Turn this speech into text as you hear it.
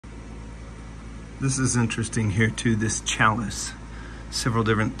This is interesting here too, this chalice. Several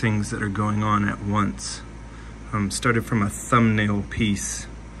different things that are going on at once. Started from a thumbnail piece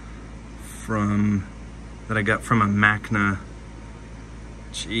that I got from a Macna,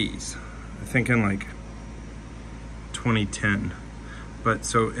 I think in like 2010. But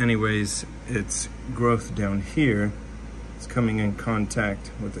so anyways, its growth down here is coming in contact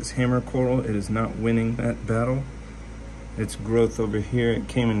with this hammer coral. It is not winning that battle. Its growth over here, it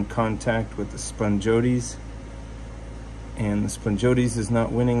came in contact with the Spongiotes, and the Spongiotes is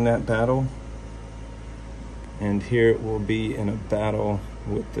not winning that battle. And here it will be in a battle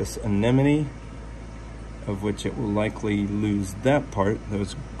with this anemone, of which it will likely lose that part that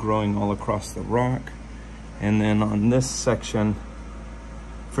was growing all across the rock. And then on this section,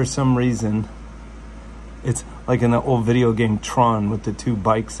 for some reason, it's like in the old video game Tron with the two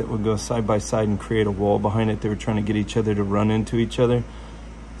bikes that would go side by side and create a wall behind it. They were trying to get each other to run into each other.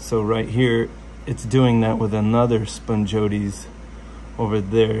 So right here, it's doing that with another Spongiotes over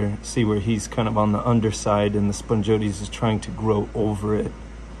there. See where he's kind of on the underside and the Spongiotes is trying to grow over it.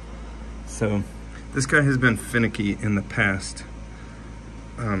 So this guy has been finicky in the past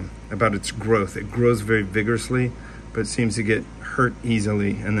about its growth. It grows very vigorously, but it seems to get hurt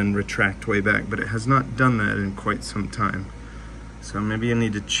easily and then retract way back. But it has not done that in quite some time. So maybe I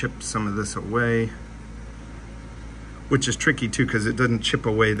need to chip some of this away, which is tricky too because it doesn't chip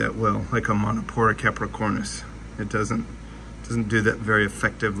away that well like a Monopora capricornus. It doesn't do that very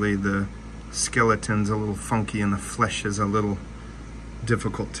effectively. The skeleton's a little funky and the flesh is a little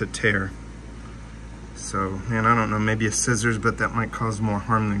difficult to tear. So, man, I don't know, maybe a scissors, but that might cause more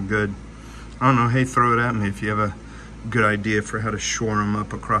harm than good. I don't know, hey, throw it at me if you have a good idea for how to shore them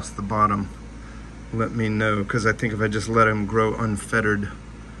up across the bottom. Let me know, because I think if I just let them grow unfettered,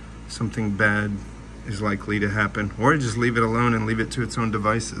 something bad is likely to happen. Or just leave it alone and leave it to its own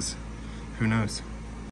devices. Who knows?